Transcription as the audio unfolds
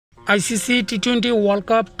ICC T20 World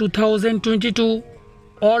Cup 2022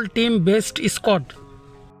 All-Team Best Squad.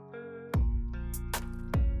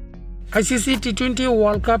 ICC T20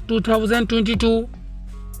 World Cup 2022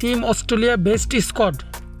 Team Australia Best Squad.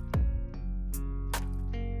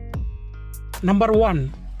 Number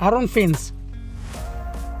 1. Aaron Finch.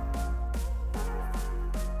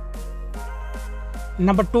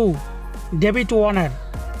 Number 2. David Warner.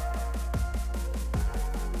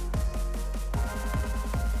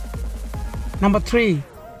 Number 3.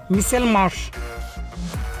 Mitchell Marsh.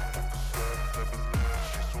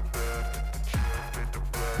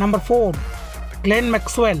 Number 4. Glenn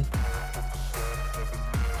Maxwell.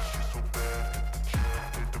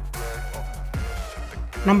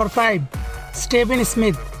 Number 5. Stephen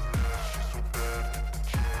Smith.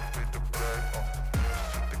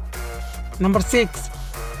 Number 6.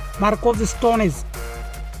 Marcus Stoinis.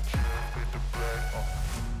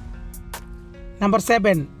 Number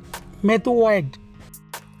 7. Matthew Wade.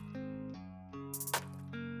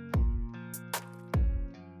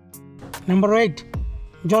 Number 8.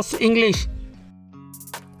 Josh English.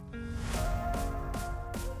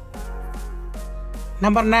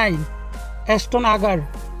 Number 9. Ashton Agar.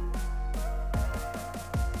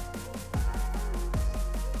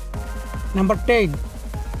 Number 10.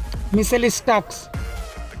 Mitchell Starks.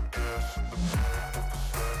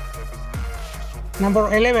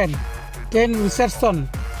 Number 11. Ken Richardson.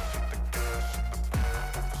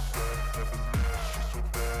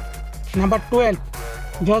 Number 12.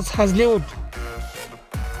 Josh Hazlewood.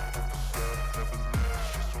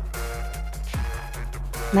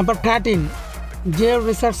 Number 13. Jay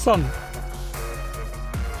Richardson.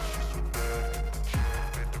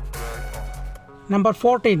 Number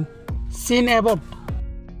 14. Shane Abbott.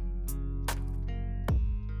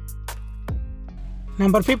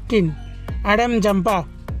 Number 15. Adam Jampa.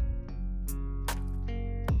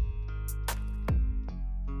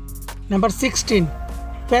 Number 16.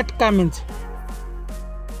 Pat Cummins.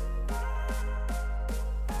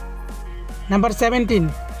 Number 17.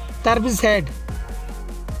 Travis Head.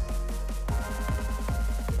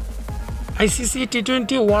 ICC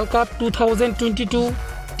T20 World Cup 2022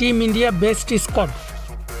 Team India Best Squad.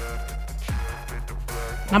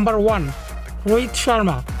 Number 1. Rohit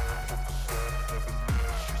Sharma.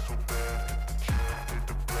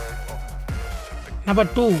 Number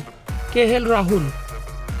 2. KL Rahul.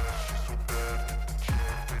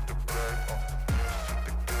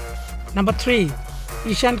 Number 3.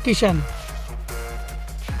 Ishan Kishan.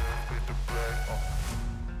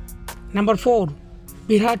 Number 4.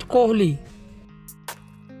 Virat Kohli.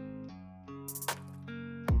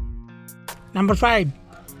 Number 5.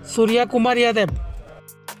 Surya Kumar Yadav.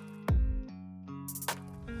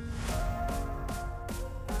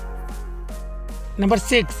 Number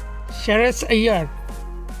 6. Shreyas Iyer.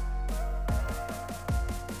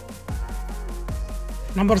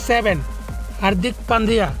 Number 7. Hardik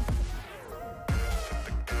Pandya.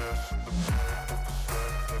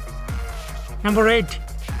 Number 8.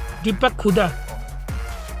 Deepak Huda.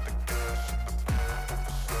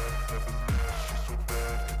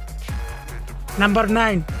 Number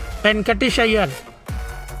 9. Venkatesh Iyer.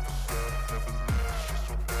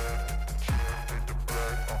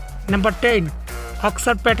 Number 10.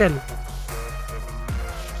 Akshar Patel.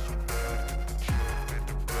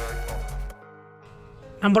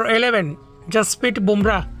 Number 11. Jasprit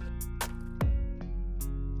Bumrah.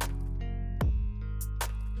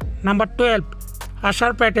 Number 12.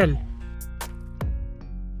 Akshar Patel.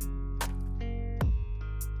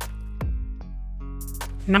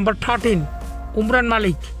 Number 13. Umran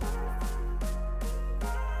Malik.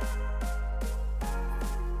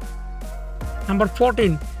 Number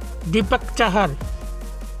 14. Deepak Chahar.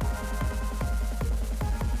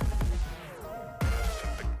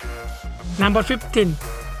 Number 15.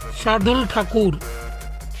 Shardul Thakur.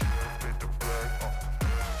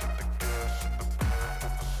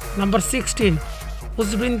 Number 16.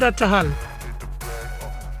 Uzbinda Chahal.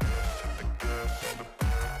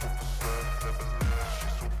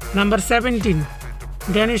 Number 17.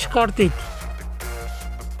 Danish Karthik.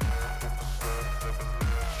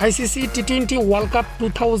 ICC T20 World Cup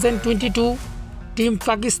 2022 Team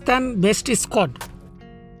Pakistan Best Squad.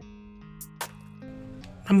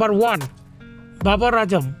 Number 1. Babar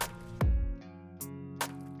Azam.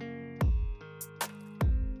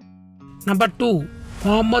 Number 2.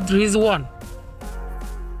 Mohammad Rizwan.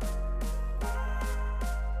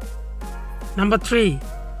 Number 3.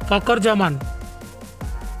 Fakhar Zaman.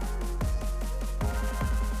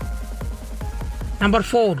 Number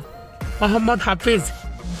 4. Mohammad Hafiz.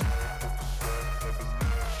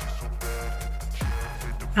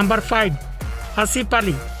 Number 5. Asif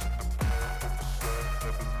Ali.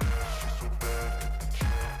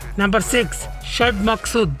 Number 6. Shoaib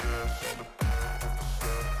Maqsood.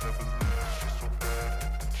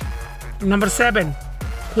 Number 7.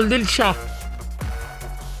 Kuldil Shah.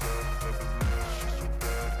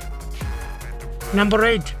 Number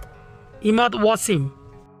 8. Imad Wasim.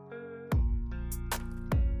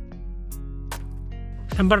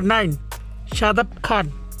 Number 9. Shadab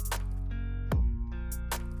Khan.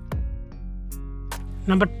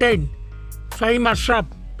 Number 10. Fahim Ashraf.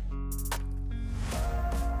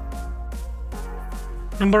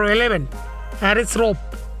 Number 11. Haris Rope.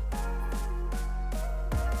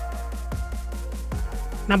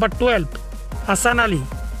 Number 12. Hassan Ali.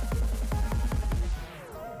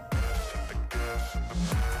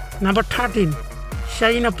 Number 13.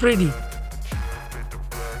 Shaheen Afridi.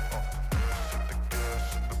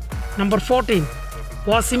 Number 14.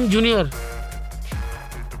 Wasim Jr.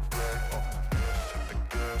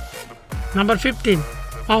 Number 15.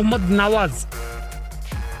 Mohammad Nawaz.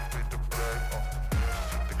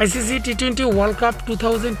 ICC T20 World Cup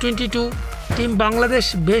 2022 Team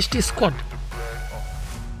Bangladesh Best Squad.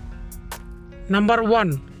 Number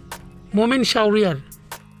 1. Momin Shauriyar.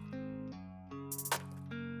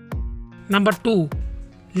 Number 2.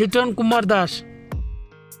 Liton Kumar Das.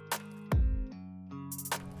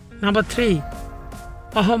 Number 3.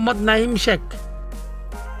 Mohammad Naeem Sheikh.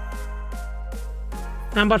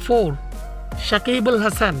 Number 4. Shakib Al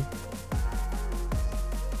Hasan.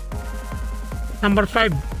 Number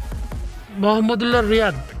 5. Mohammedullah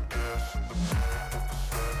Riyad.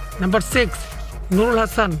 Number 6. Nurul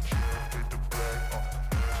Hassan.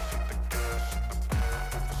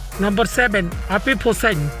 Number 7. Afif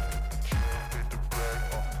Hussain.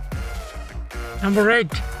 Number 8.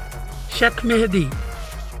 Sheikh Mehdi.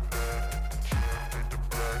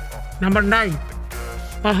 Number 9.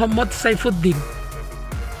 Mohammad Saifuddin.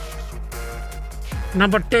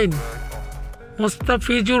 Number 10.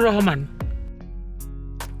 Mustafizur Rahman.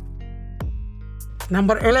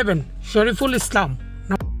 Number 11. Shariful Islam.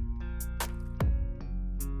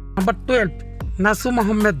 Number 12. Nasu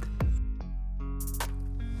Muhammad.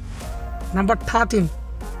 Number 13.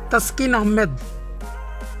 Taskin Ahmed.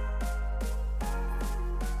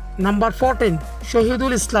 Number 14.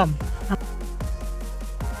 Shahidul Islam.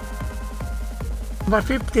 Number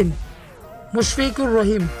 15. Mushfiqur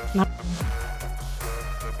Rahim.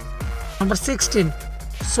 Number 16.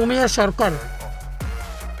 Sumia Sharkar.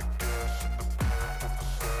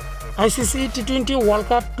 ICC T20 World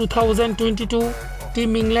Cup 2022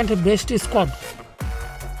 Team England Best Squad.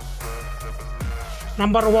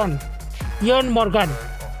 Number 1. Ian Morgan.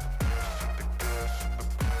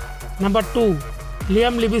 Number 2.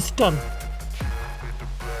 Liam Livingstone.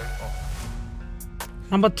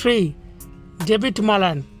 Number 3. David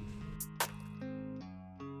Malan.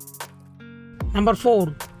 Number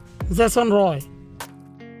 4. Jason Roy.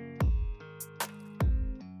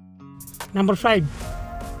 Number 5.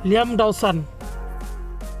 Liam Dawson.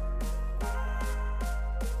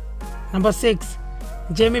 Number 6.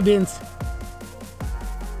 Jamie Baines.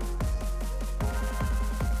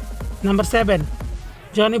 Number 7.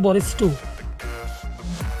 Johnny Boris 2.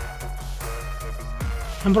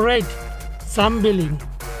 Number 8. Sam Billing.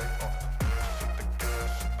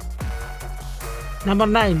 Number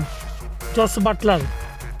 9. Josh Butler.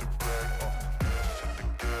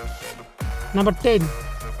 Number 10.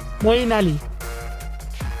 Moeen Ali.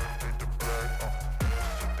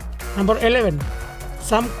 Number 11.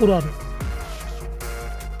 Sam Curran.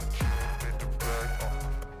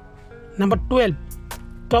 Number 12.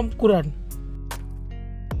 Tom Curran.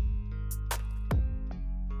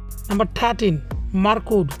 Number 13. Mark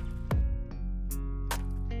Wood.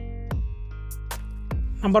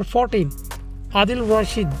 Number 14. Adil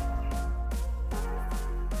Rashid.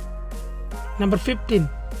 Number 15.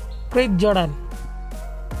 Craig Jordan.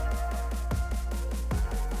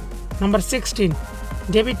 Number 16.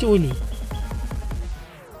 David Willey.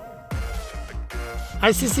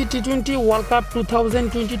 ICC T20 World Cup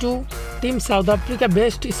 2022 Team South Africa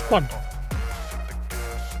Best Squad.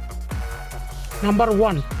 Number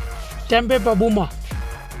 1. Tempe Babuma.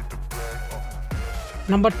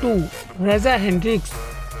 Number 2. Reza Hendricks.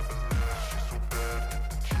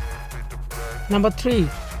 Number 3.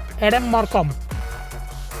 Adam Markham.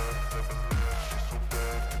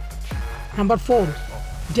 Number 4.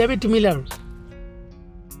 David Miller.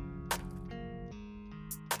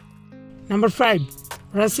 Number 5.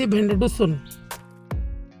 Rasib Henderson.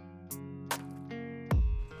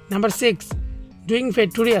 Number 6. Dwing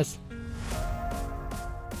Pretorius.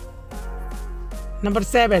 Number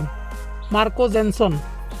 7. Marco Jenson.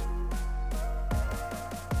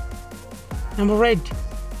 Number 8.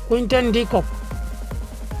 Quinton de Kock.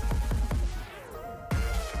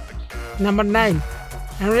 Number 9.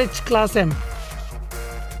 Heinrich Claassen.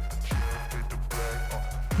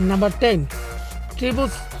 Number 10.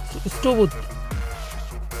 Tribus Stubut.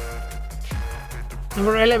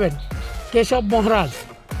 Number 11. Keshav Maharaj.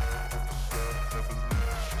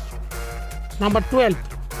 Number 12.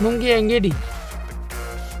 Mungi Engedi.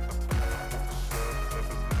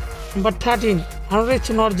 Number 13. Heinrich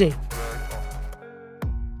Norge.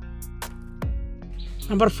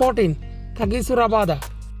 Number 14. Kagisura Bada.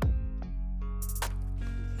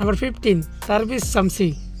 Number 15. Sarvis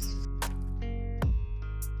Shamsi.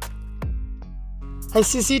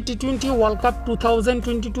 ICC T20 World Cup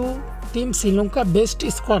 2022 Team Sri Lanka Best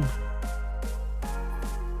Squad.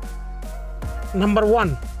 Number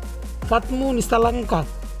 1. Fatmu Nisalanka.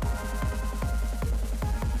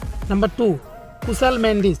 Number 2. Kusal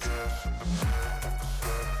Mendes.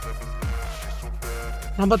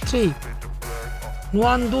 Number 3.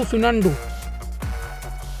 Nuandu Finando.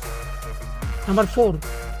 Number 4.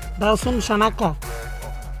 Dasun Shanaka.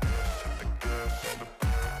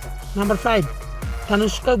 Number 5.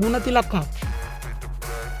 Tanushka Gunatilaka.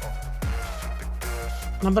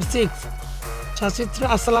 Number 6. Chasitra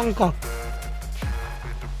Asalanka.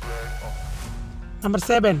 Number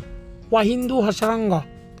 7. Wahindu Hasaranga.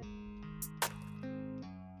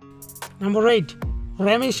 Number 8.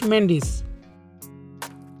 Ramesh Mendes.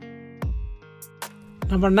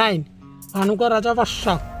 Number 9. Anuka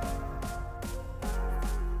Rajavasha.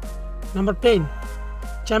 Number 10.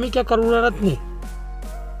 Chamika Karunaratne.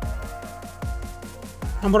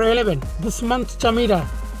 Number 11. Dusmant Chamira.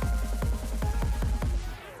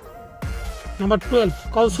 Number 12.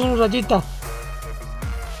 Kausun Rajita.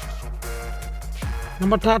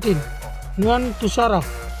 Number 13. Nuan Tushara.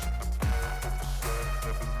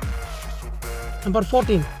 Number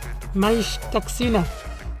 14. Mahish Taksina.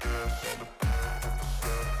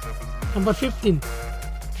 Number 15.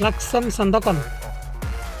 Laksan Sandakan.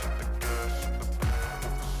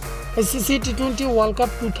 ICC T20 World Cup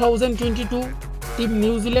 2022 Team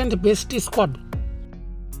New Zealand Best Squad.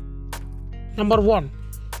 Number 1.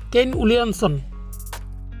 Kane Williamson.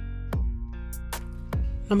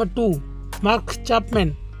 Number 2. Mark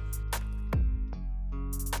Chapman.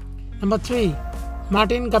 Number 3.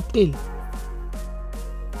 Martin Guptill.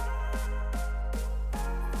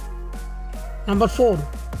 Number 4.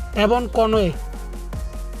 Avon Conway.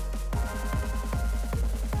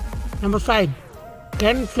 Number 5.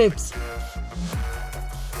 Ken Phillips.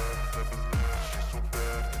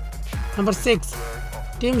 Number 6.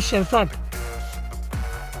 Tim Sherford.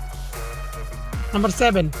 Number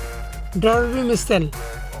 7. Darby Mitchell.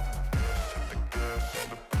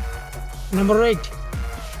 Number 8.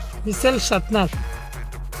 Michel Shatner.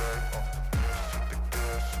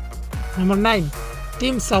 Number 9.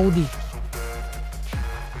 Team Saudi.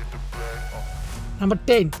 Number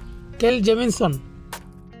 10. Kel Jamison.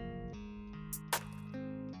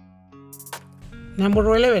 Number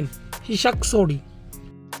 11. Ishak Sodi.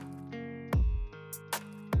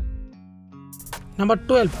 Number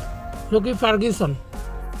 12. Loki Ferguson.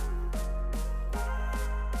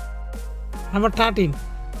 Number 13.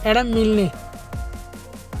 Adam Milne.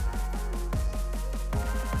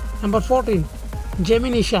 Number 14.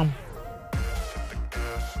 Jamie Nisham.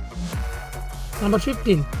 Number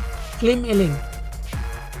 15. Clem Ellen.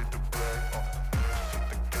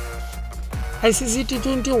 ICC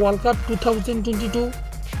T20 World Cup 2022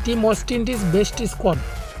 Team West Indies Best Squad.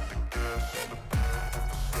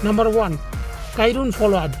 Number 1. Kyrone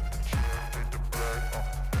Pollard.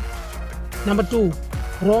 Number 2.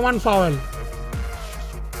 Roman Powell.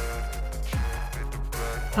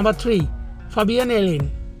 Number 3. Fabian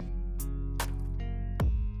Allen.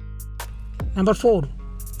 Number 4.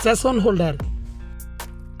 Jason Holder.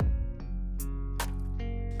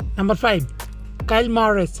 Number 5. Kyle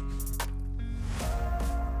Morris.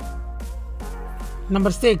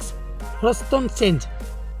 Number 6. Roston Change.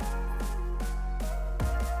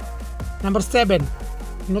 Number 7.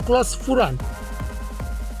 Nicholas Furan.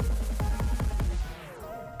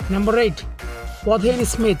 Number 8. Wadhane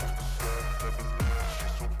Smith.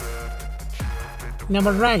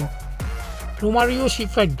 Number 9. Romario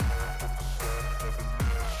Shepherd.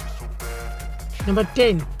 Number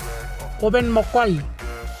 10. Oben Mokwai.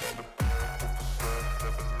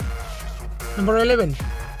 Number 11.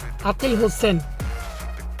 Akil Hussain.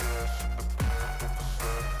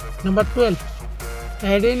 Number 12.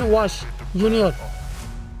 Hayden Wash Jr.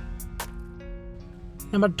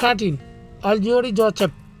 Number 13. Aljori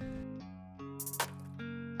Joseph.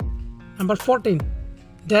 Number 14.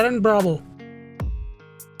 Darren Bravo.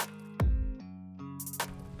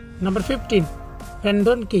 Number 15.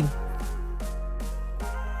 Brandon King.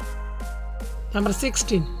 Number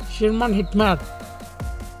 16, Shirman Hitmar.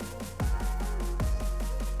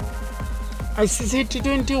 ICC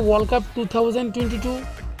T20 World Cup 2022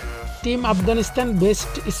 Team Afghanistan Best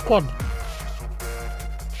Squad.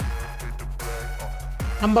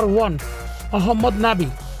 Number 1, Ahmad Nabi.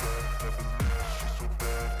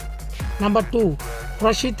 Number 2,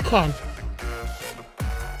 Rashid Khan.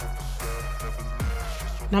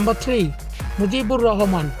 Number 3, Mujibur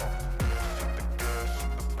Rahman.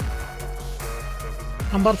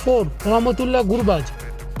 Number 4, Rahmatullah Gurbaj.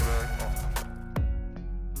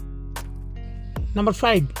 Number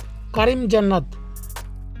 5, Karim Jannat.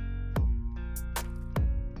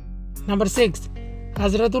 Number 6,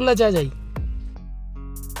 Hazratullah Jajai.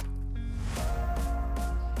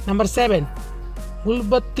 Number 7,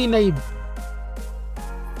 Gulbatti Naib.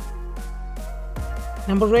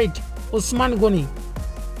 Number 8, Usman Goni.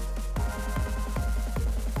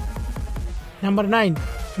 Number 9,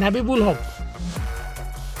 Nabibul Haq.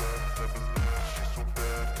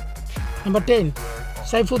 Number 10,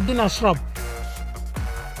 Saifuddin Ashraf.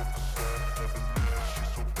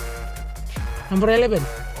 Number 11,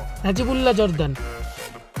 Najibullah Jordan.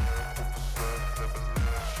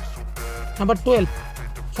 Number 12,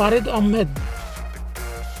 Farid Ahmed.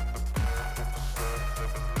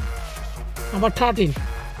 Number 13,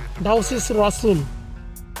 Dausis Rasul.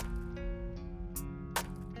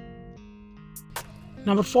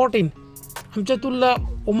 Number 14, Amjadullah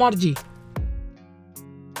Omarji.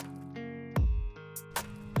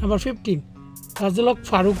 Number 15, Fazlok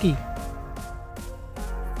Faruqi.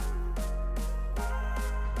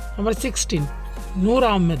 Number 16, Noor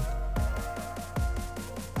Ahmed.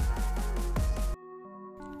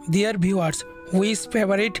 Dear viewers, which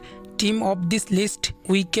favorite team of this list?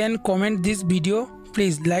 We can comment this video.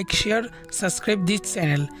 Please like, share, subscribe this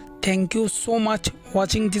channel. Thank you so much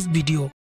watching this video.